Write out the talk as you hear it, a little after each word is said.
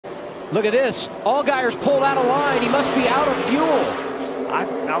Look at this. Allgaier's pulled out of line. He must be out of fuel.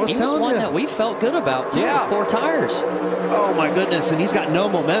 I was he telling was one you. that we felt good about, too, with 4 tires. Oh, my goodness, and he's got no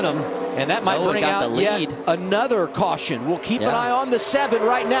momentum. And that might bring out yet another caution. We'll keep an eye on the 7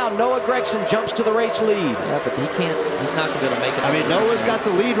 right now. Noah Gragson jumps to the race lead. Yeah, but he's not going to be able to make it. I mean, Noah's got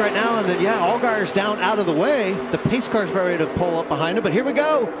the lead right now, and then, Allgaier's down out of the way. The pace car's ready to pull up behind him, but here we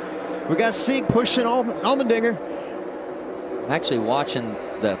go. We got Sieg pushing Allmendinger. I'm actually watching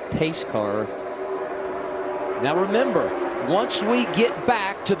the pace car. Now remember, once we get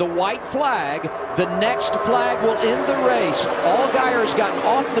back to the white flag, the next flag will end the race. Allgaier's gotten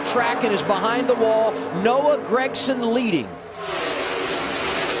off the track and is behind the wall. Noah Gragson leading.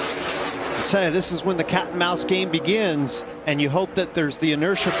 I tell you, this is when the cat and mouse game begins, and you hope that there's the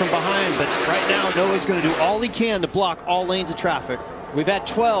inertia from behind. But right now, Noah's going to do all he can to block all lanes of traffic. We've had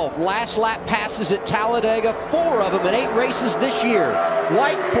 12 last lap passes at Talladega, 4 of them in 8 races this year.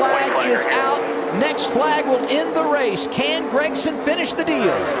 White flag is out. Next flag will end the race. Can Gragson finish the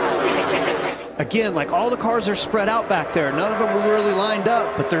deal? Again, like all the cars are spread out back there. None of them are really lined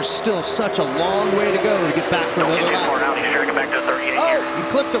up, but there's still such a long way to go to get back for another lap. Oh, he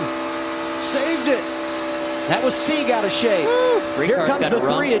clipped him. Saved it. That was Sieg out of shape. Here comes the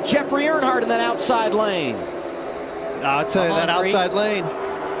 3 of Jeffery Earnhardt in that outside lane. I'll tell you, that outside lane.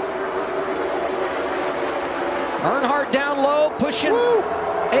 Earnhardt down low, pushing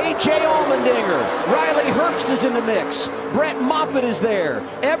A.J. Allmendinger. Riley Herbst is in the mix. Brett Moffitt is there.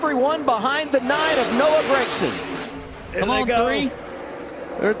 Everyone behind the 9 of Noah Gragson. Come on, 3.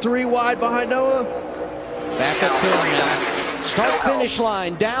 They're 3 wide behind Noah. Back up to him now. Start-finish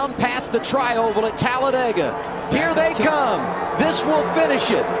line down past the tri-oval at Talladega. Here they come. This will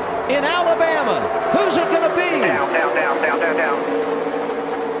finish it. In Alabama, who's it going to be? Down.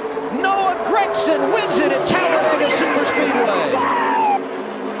 Noah Gragson wins it at Talladega Superspeedway.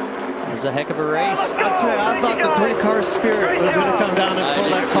 It was a heck of a race. I'd say I thought the 3-car spirit was going to come down and pull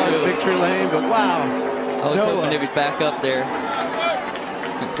that car to victory lane, but wow. I was hoping he'd be back up there.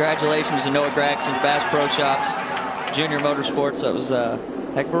 Congratulations to Noah Gragson, Bass Pro Shops, Junior Motorsports. That was a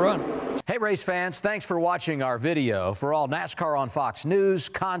heck of a run. Hey, race fans, thanks for watching our video. For all NASCAR on Fox news,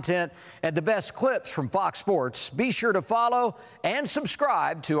 content, and the best clips from Fox Sports, be sure to follow and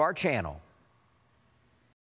subscribe to our channel.